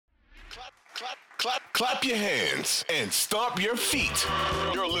Clap your hands and stomp your feet.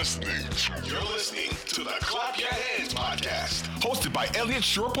 You're listening to the Clap Your Hands podcast, hosted by Elliot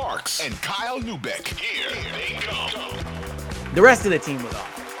Shore-Parks and Kyle Newbeck. Here they come. The rest of the team was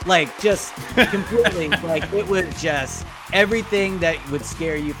off. Like, just completely, like, it was just everything that would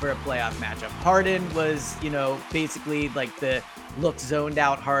scare you for a playoff matchup. Harden was, basically like the look zoned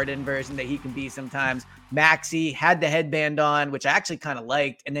out Harden version that he can be sometimes. Maxey had the headband on, which I actually kind of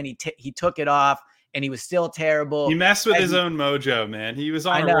liked, and then he took it off, and he was still terrible. He messed with his own mojo, man. He was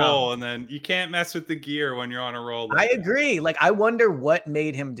on a roll, and then you can't mess with the gear when you're on a roll. I agree. Like, I wonder what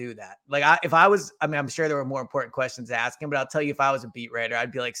made him do that. Like, I'm sure there were more important questions to ask him, but I'll tell you, if I was a beat writer,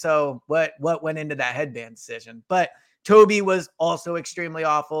 I'd be like, so what went into that headband decision? But Toby was also extremely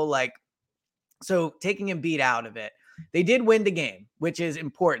awful. Like, so taking Embiid out of it, they did win the game, which is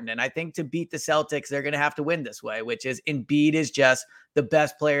important. And I think to beat the Celtics, they're going to have to win this way, which is Embiid is just the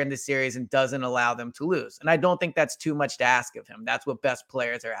best player in the series and doesn't allow them to lose. And I don't think that's too much to ask of him. That's what best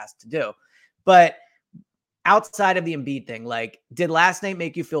players are asked to do. But outside of the Embiid thing, like, did last night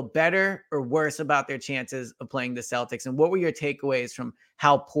make you feel better or worse about their chances of playing the Celtics? And what were your takeaways from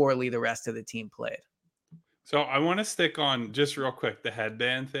how poorly the rest of the team played? So I want to stick on just real quick the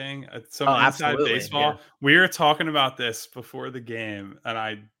headband thing. Some inside baseball. Yeah. We were talking about this before the game, and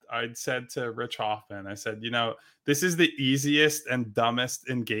I said to Rich Hoffman, I said, this is the easiest and dumbest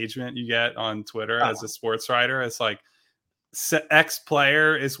engagement you get on Twitter as a sports writer. It's like X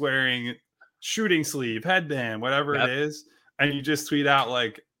player is wearing shooting sleeve, headband, whatever it is, and you just tweet out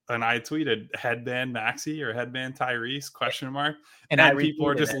and I tweeted headband Maxey or headband Tyrese ? And people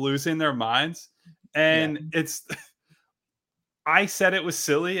are just losing their minds. And I said it was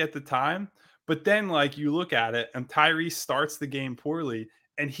silly at the time, but then you look at it and Tyrese starts the game poorly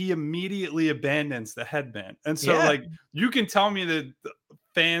and he immediately abandons the headband. And so you can tell me that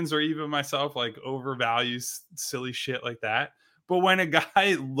fans or even myself overvalues silly shit like that. But when a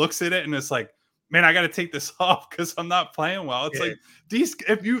guy looks at it and it's like, man, I got to take this off because I'm not playing well. It's like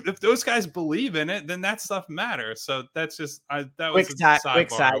if those guys believe in it, then that stuff matters. So that's just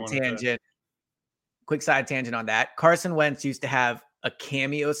Quick side tangent on that. Carson Wentz used to have a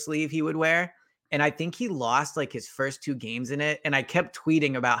cameo sleeve he would wear, and I think he lost his first 2 games in it. And I kept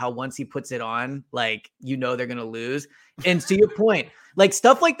tweeting about how once he puts it on, they're going to lose. And to your point,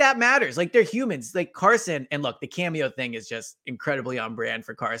 stuff like that matters. They're humans. Carson, and look, the cameo thing is just incredibly on brand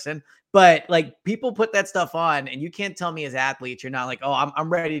for Carson. But people put that stuff on, and you can't tell me as athletes, you're not like, oh, I'm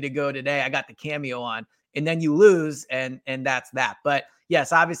ready to go today. I got the cameo on. And then you lose, and that's that. But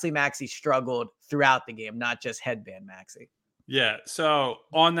yes, obviously Maxey struggled throughout the game, not just headband Maxey. Yeah. So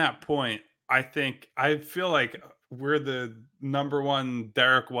on that point, I feel like we're the number one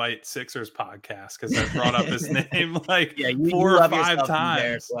Derek White Sixers podcast because I brought up his name 4 or 5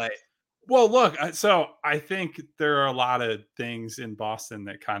 times. Well, look, so I think there are a lot of things in Boston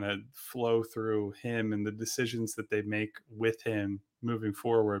that kind of flow through him and the decisions that they make with him moving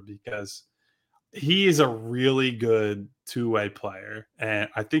forward, because he is a really good two-way player. And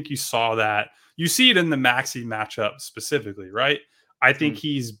I think you saw that. You see it in the Maxey matchup specifically, right? I think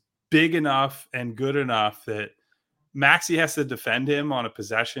he's big enough and good enough that Maxey has to defend him on a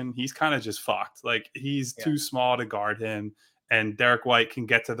possession. He's kind of just fucked. He's too small to guard him, and Derek White can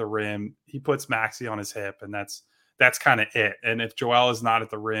get to the rim. He puts Maxey on his hip, and that's kind of it. And if Joel is not at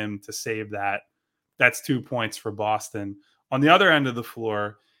the rim to save that, that's 2 points for Boston. On the other end of the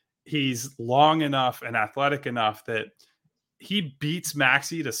floor, he's long enough and athletic enough that he beats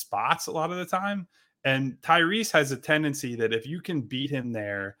Maxey to spots a lot of the time. And Tyrese has a tendency that if you can beat him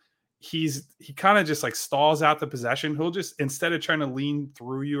there, he kind of just stalls out the possession. He'll just, instead of trying to lean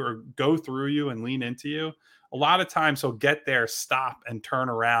through you or go through you and lean into you, a lot of times he'll get there, stop, and turn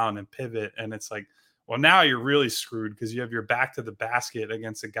around and pivot. And it's well, now you're really screwed because you have your back to the basket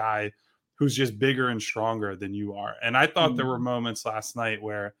against a guy who's just bigger and stronger than you are. And I thought there were moments last night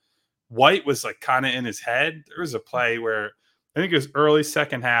where White was kind of in his head. There was a play where I think it was early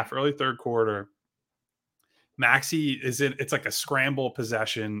second half, early third quarter. Maxey it's like a scramble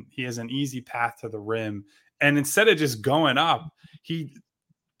possession. He has an easy path to the rim. And instead of just going up, he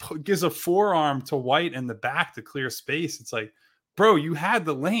gives a forearm to White in the back to clear space. It's bro, you had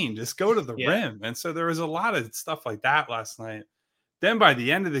the lane. Just go to the rim. And so there was a lot of stuff like that last night. Then by the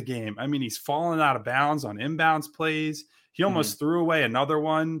end of the game, I mean, he's fallen out of bounds on inbounds plays. He almost threw away another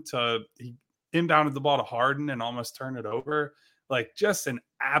one he inbounded the ball to Harden and almost turned it over. Just an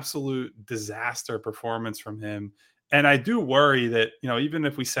absolute disaster performance from him. And I do worry that, even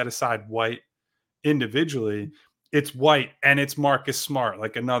if we set aside White individually, it's White and it's Marcus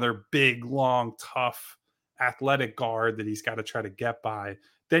Smart, another big, long, tough, athletic guard that he's got to try to get by.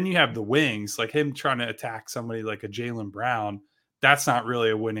 then you have the wings, like him trying to attack somebody like a Jaylen Brown. That's not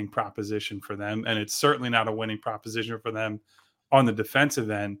really a winning proposition for them. And it's certainly not a winning proposition for them on the defensive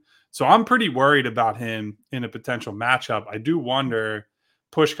end. So I'm pretty worried about him in a potential matchup. I do wonder,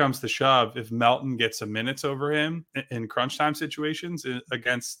 push comes to shove, if Melton gets some minutes over him in crunch time situations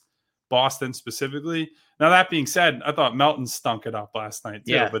against Boston specifically. Now, that being said, I thought Melton stunk it up last night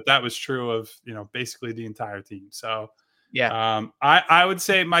too, but that was true of, basically the entire team. So I would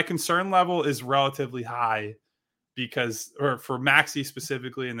say my concern level is relatively high for Maxey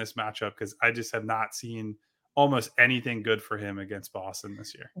specifically in this matchup, because I just have not seen almost anything good for him against Boston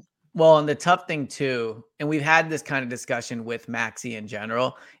this year. Well, and the tough thing too, and we've had this kind of discussion with Maxey in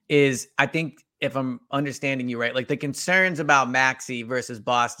general, is I think if I'm understanding you right, like the concerns about Maxey versus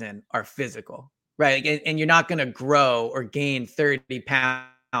Boston are physical, right? And you're not going to grow or gain 30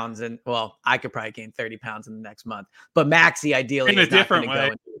 pounds. And well, I could probably gain 30 pounds in the next month, but Maxey ideally in a different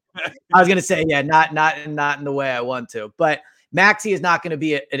way. I was going to say, not in the way I want to, but Maxey is not going to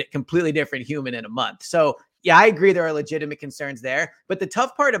be a completely different human in a month. So yeah, I agree there are legitimate concerns there. But the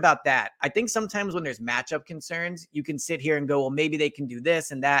tough part about that, I think sometimes when there's matchup concerns, you can sit here and go, well, maybe they can do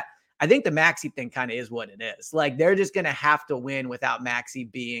this and that. I think the Maxey thing kind of is what it is. Like they're just going to have to win without Maxey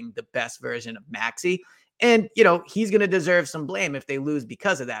being the best version of Maxey. And, he's going to deserve some blame if they lose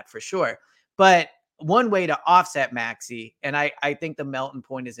because of that for sure. But one way to offset Maxey, and I think the Melton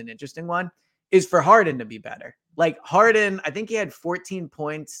point is an interesting one, is for Harden to be better. Like Harden, I think he had 14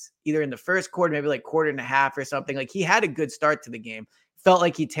 points either in the first quarter, maybe like quarter and a half or something. Like he had a good start to the game. Felt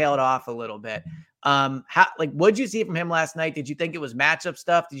like he tailed off a little bit. What'd you see from him last night? Did you think it was matchup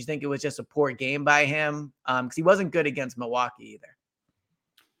stuff? Did you think it was just a poor game by him? Because he wasn't good against Milwaukee either.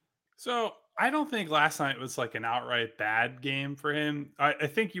 So I don't think last night was like an outright bad game for him. I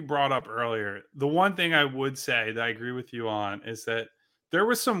think you brought up earlier, the one thing I would say that I agree with you on is that there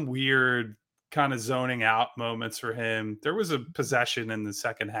was some weird kind of zoning out moments for him. There was a possession in the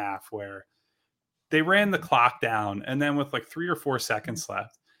second half where they ran the clock down, and then with like 3 or 4 seconds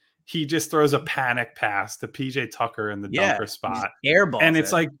left, he just throws a panic pass to PJ Tucker in the dunker spot. Airball. And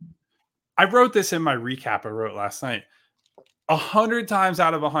it's like, I wrote this in my recap I wrote last night. 100 times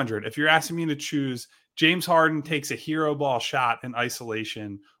out of 100, if you're asking me to choose, James Harden takes a hero ball shot in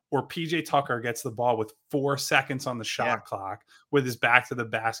isolation, or PJ Tucker gets the ball with 4 seconds on the shot clock with his back to the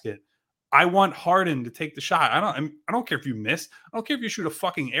basket, I want Harden to take the shot. I don't care if you miss. I don't care if you shoot a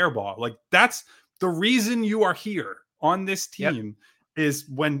fucking air ball. Like that's the reason you are here on this team is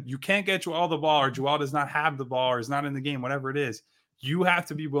when you can't get Joel the ball, or Joel does not have the ball, or is not in the game, whatever it is, you have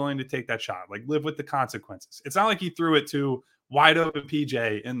to be willing to take that shot. Like live with the consequences. It's not like he threw it to wide open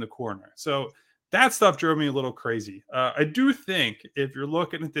PJ in the corner. So that stuff drove me a little crazy. I do think if you're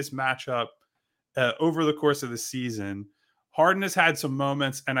looking at this matchup over the course of the season, Harden has had some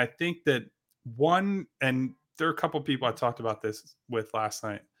moments, and I think that and there are a couple people I talked about this with last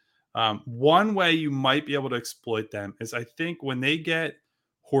night. One way you might be able to exploit them is I think when they get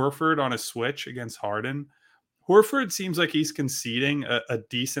Horford on a switch against Harden, Horford seems like he's conceding a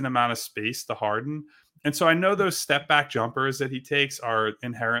decent amount of space to Harden. And so I know those step back jumpers that he takes are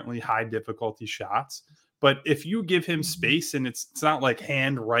inherently high difficulty shots. But if you give him space and it's not like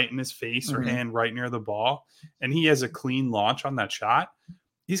hand right in his face or hand right near the ball, and he has a clean launch on that shot,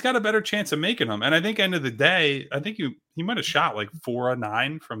 he's got a better chance of making them. And I think end of the day, I think he might have shot like 4 of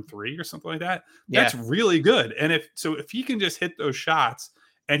 9 from 3 or something like that. That's really good. And if he can just hit those shots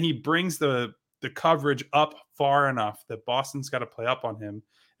and he brings the coverage up far enough that Boston's got to play up on him,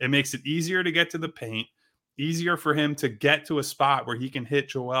 it makes it easier to get to the paint, easier for him to get to a spot where he can hit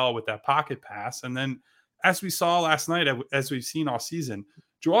Joel with that pocket pass. And then as we saw last night, as we've seen all season,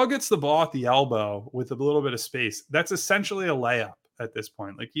 Joel gets the ball at the elbow with a little bit of space. That's essentially a layup at this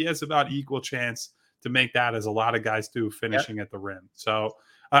point. Like he has about equal chance to make that as a lot of guys do finishing at the rim. So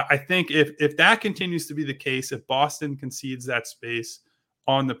I think if that continues to be the case, if Boston concedes that space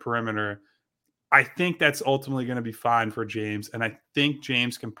on the perimeter, I think that's ultimately going to be fine for James. And I think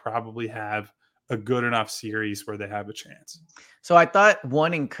James can probably have a good enough series where they have a chance. So I thought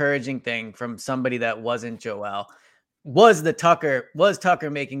one encouraging thing from somebody that wasn't Joel was Tucker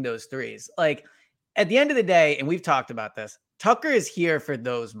making those threes. Like at the end of the day, and we've talked about this, Tucker is here for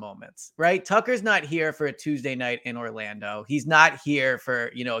those moments, right? Tucker's not here for a Tuesday night in Orlando. He's not here for,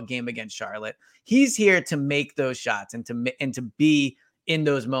 a game against Charlotte. He's here to make those shots and to be in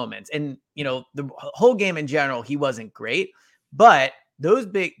those moments. And, the whole game in general, he wasn't great, but those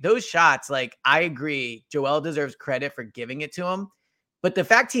shots, like I agree, Joel deserves credit for giving it to him. But the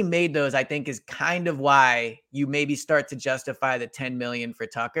fact he made those, I think, is kind of why you maybe start to justify the $10 million for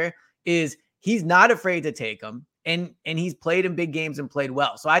Tucker. Is he's not afraid to take them. and he's played in big games and played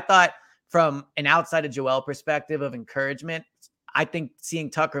well. So I thought from an outside of Joel perspective of encouragement, I think seeing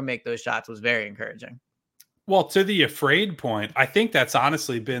Tucker make those shots was very encouraging. Well, to the afraid point, I think that's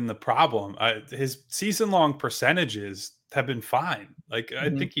honestly been the problem. His season-long percentages have been fine. Like, I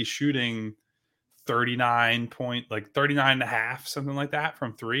think he's shooting 39 and a half, something like that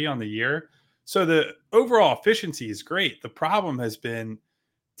from three on the year. So the overall efficiency is great. The problem has been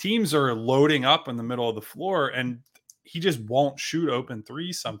teams are loading up in the middle of the floor and he just won't shoot open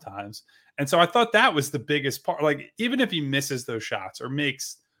threes sometimes. And so I thought that was the biggest part. Like, even if he misses those shots or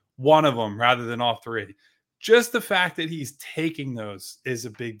makes one of them rather than all three, just the fact that he's taking those is a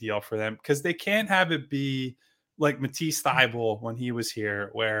big deal for them, because they can't have it be like Matisse Thybulle when he was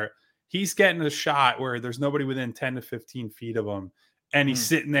here, where he's getting a shot where there's nobody within 10 to 15 feet of him. And he's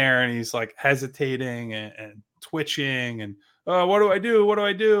sitting there and he's like hesitating and twitching and, oh, what do I do? What do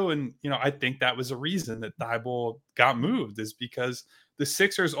I do? And, I think that was a reason that Thybulle got moved, is because the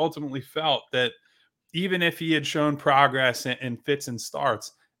Sixers ultimately felt that even if he had shown progress in fits and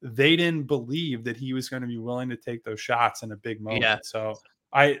starts, they didn't believe that he was going to be willing to take those shots in a big moment. Yeah. So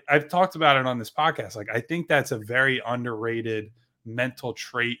I've talked about it on this podcast. Like, I think that's a very underrated mental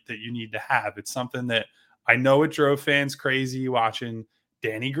trait that you need to have. It's something that I know it drove fans crazy watching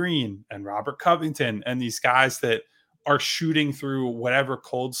Danny Green and Robert Covington and these guys that are shooting through whatever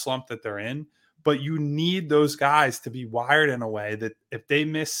cold slump that they're in. But you need those guys to be wired in a way that if they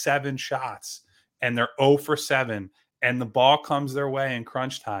miss 7 shots and they're 0 for 7 and the ball comes their way in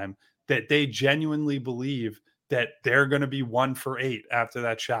crunch time, that they genuinely believe that they're going to be 1 for 8 after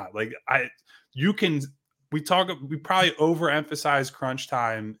that shot. Like, we probably overemphasize crunch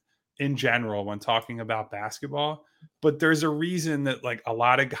time in general when talking about basketball, but there's a reason that like a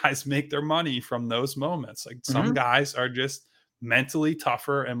lot of guys make their money from those moments. Like, some guys are just mentally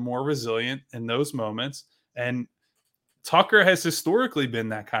tougher and more resilient in those moments. And Tucker has historically been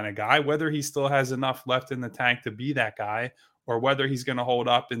that kind of guy. Whether he still has enough left in the tank to be that guy or whether he's going to hold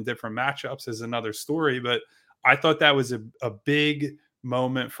up in different matchups is another story. But I thought that was a big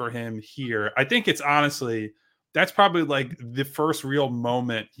moment for him here. I think it's honestly, that's probably like the first real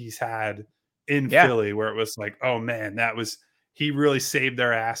moment he's had in Philly where it was like, oh man, he really saved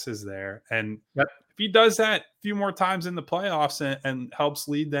their asses there. And if he does that a few more times in the playoffs and helps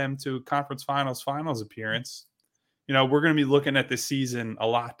lead them to a conference finals appearance, we're going to be looking at this season a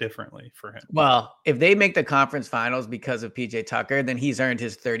lot differently for him. Well, if they make the conference finals because of PJ Tucker, then he's earned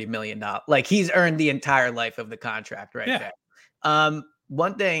his $30 million. Like, he's earned the entire life of the contract right there.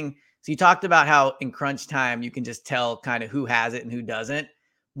 One thing, so you talked about how in crunch time, you can just tell kind of who has it and who doesn't.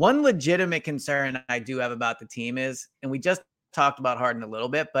 One legitimate concern I do have about the team is, and we just talked about Harden a little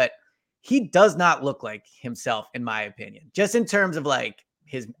bit, but he does not look like himself, in my opinion, just in terms of like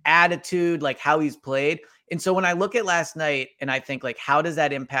his attitude, like how he's played. And so when I look at last night and I think like, how does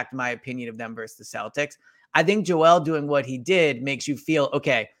that impact my opinion of them versus the Celtics? I think Joel doing what he did makes you feel,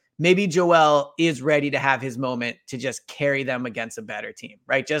 okay, maybe Joel is ready to have his moment to just carry them against a better team,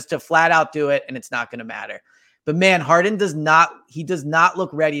 right? Just to flat out do it and it's not going to matter. But man, Harden does not look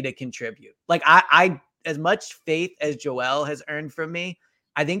ready to contribute. Like, I as much faith as Joel has earned from me,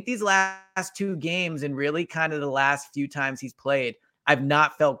 I think these last 2 games and really kind of the last few times he's played, I've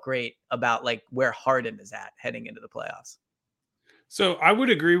not felt great about like where Harden is at heading into the playoffs. So I would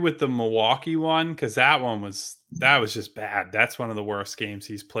agree with the Milwaukee one, because that was just bad. That's one of the worst games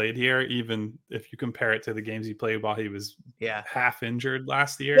he's played here, even if you compare it to the games he played while he was half injured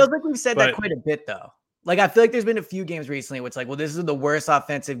last year. Feels like we've said that quite a bit though. Like, I feel like there's been a few games recently where it's like, well, this is the worst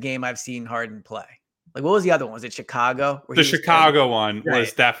offensive game I've seen Harden play. Like, what was the other one? Was it Chicago? The Chicago one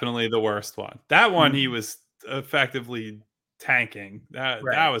was definitely the worst one. That one, he was effectively tanking. That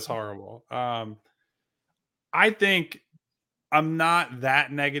was horrible. I think I'm not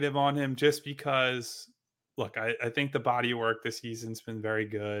that negative on him just because, look, I think the body of work this season's been very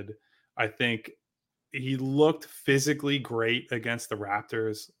good. I think he looked physically great against the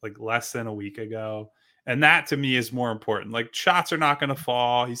Raptors like less than a week ago. And that to me is more important. Like, shots are not going to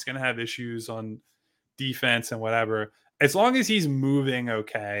fall. He's going to have issues on defense and whatever. As long as he's moving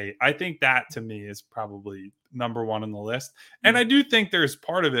okay, I think that to me is probably number one on the list. And I do think there's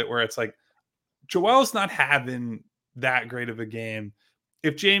part of it where it's like, Joel's not having that great of a game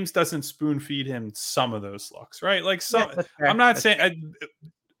if James doesn't spoon feed him some of those looks, right? Like, I'm not saying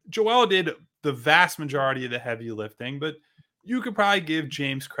Joel did the vast majority of the heavy lifting, but you could probably give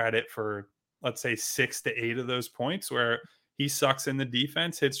James credit for, let's say, 6 to 8 of those points where he sucks in the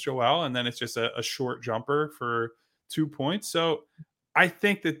defense, hits Joel, and then it's just a short jumper for 2 points. So I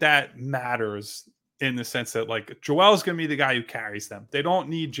think that matters in the sense that, like, Joel's going to be the guy who carries them. They don't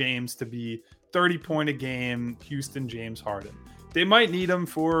need James to be 30-point a game Houston James Harden. They might need him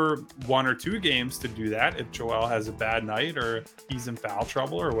for 1 or 2 games to do that if Joel has a bad night or he's in foul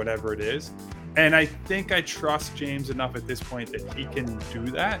trouble or whatever it is. And I think I trust James enough at this point that he can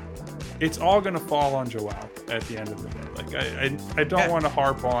do that. It's all going to fall on Joel at the end of the day. Like I don't want to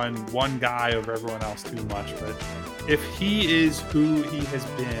harp on one guy over everyone else too much, but if he is who he has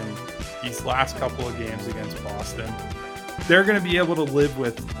been these last couple of games against Boston, they're going to be able to live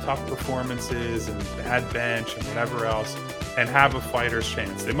with tough performances and bad bench and whatever else and have a fighter's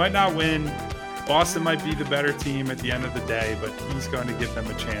chance. They might not win. Boston might be the better team at the end of the day, but he's going to give them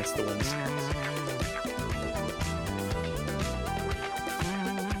a chance to win the series.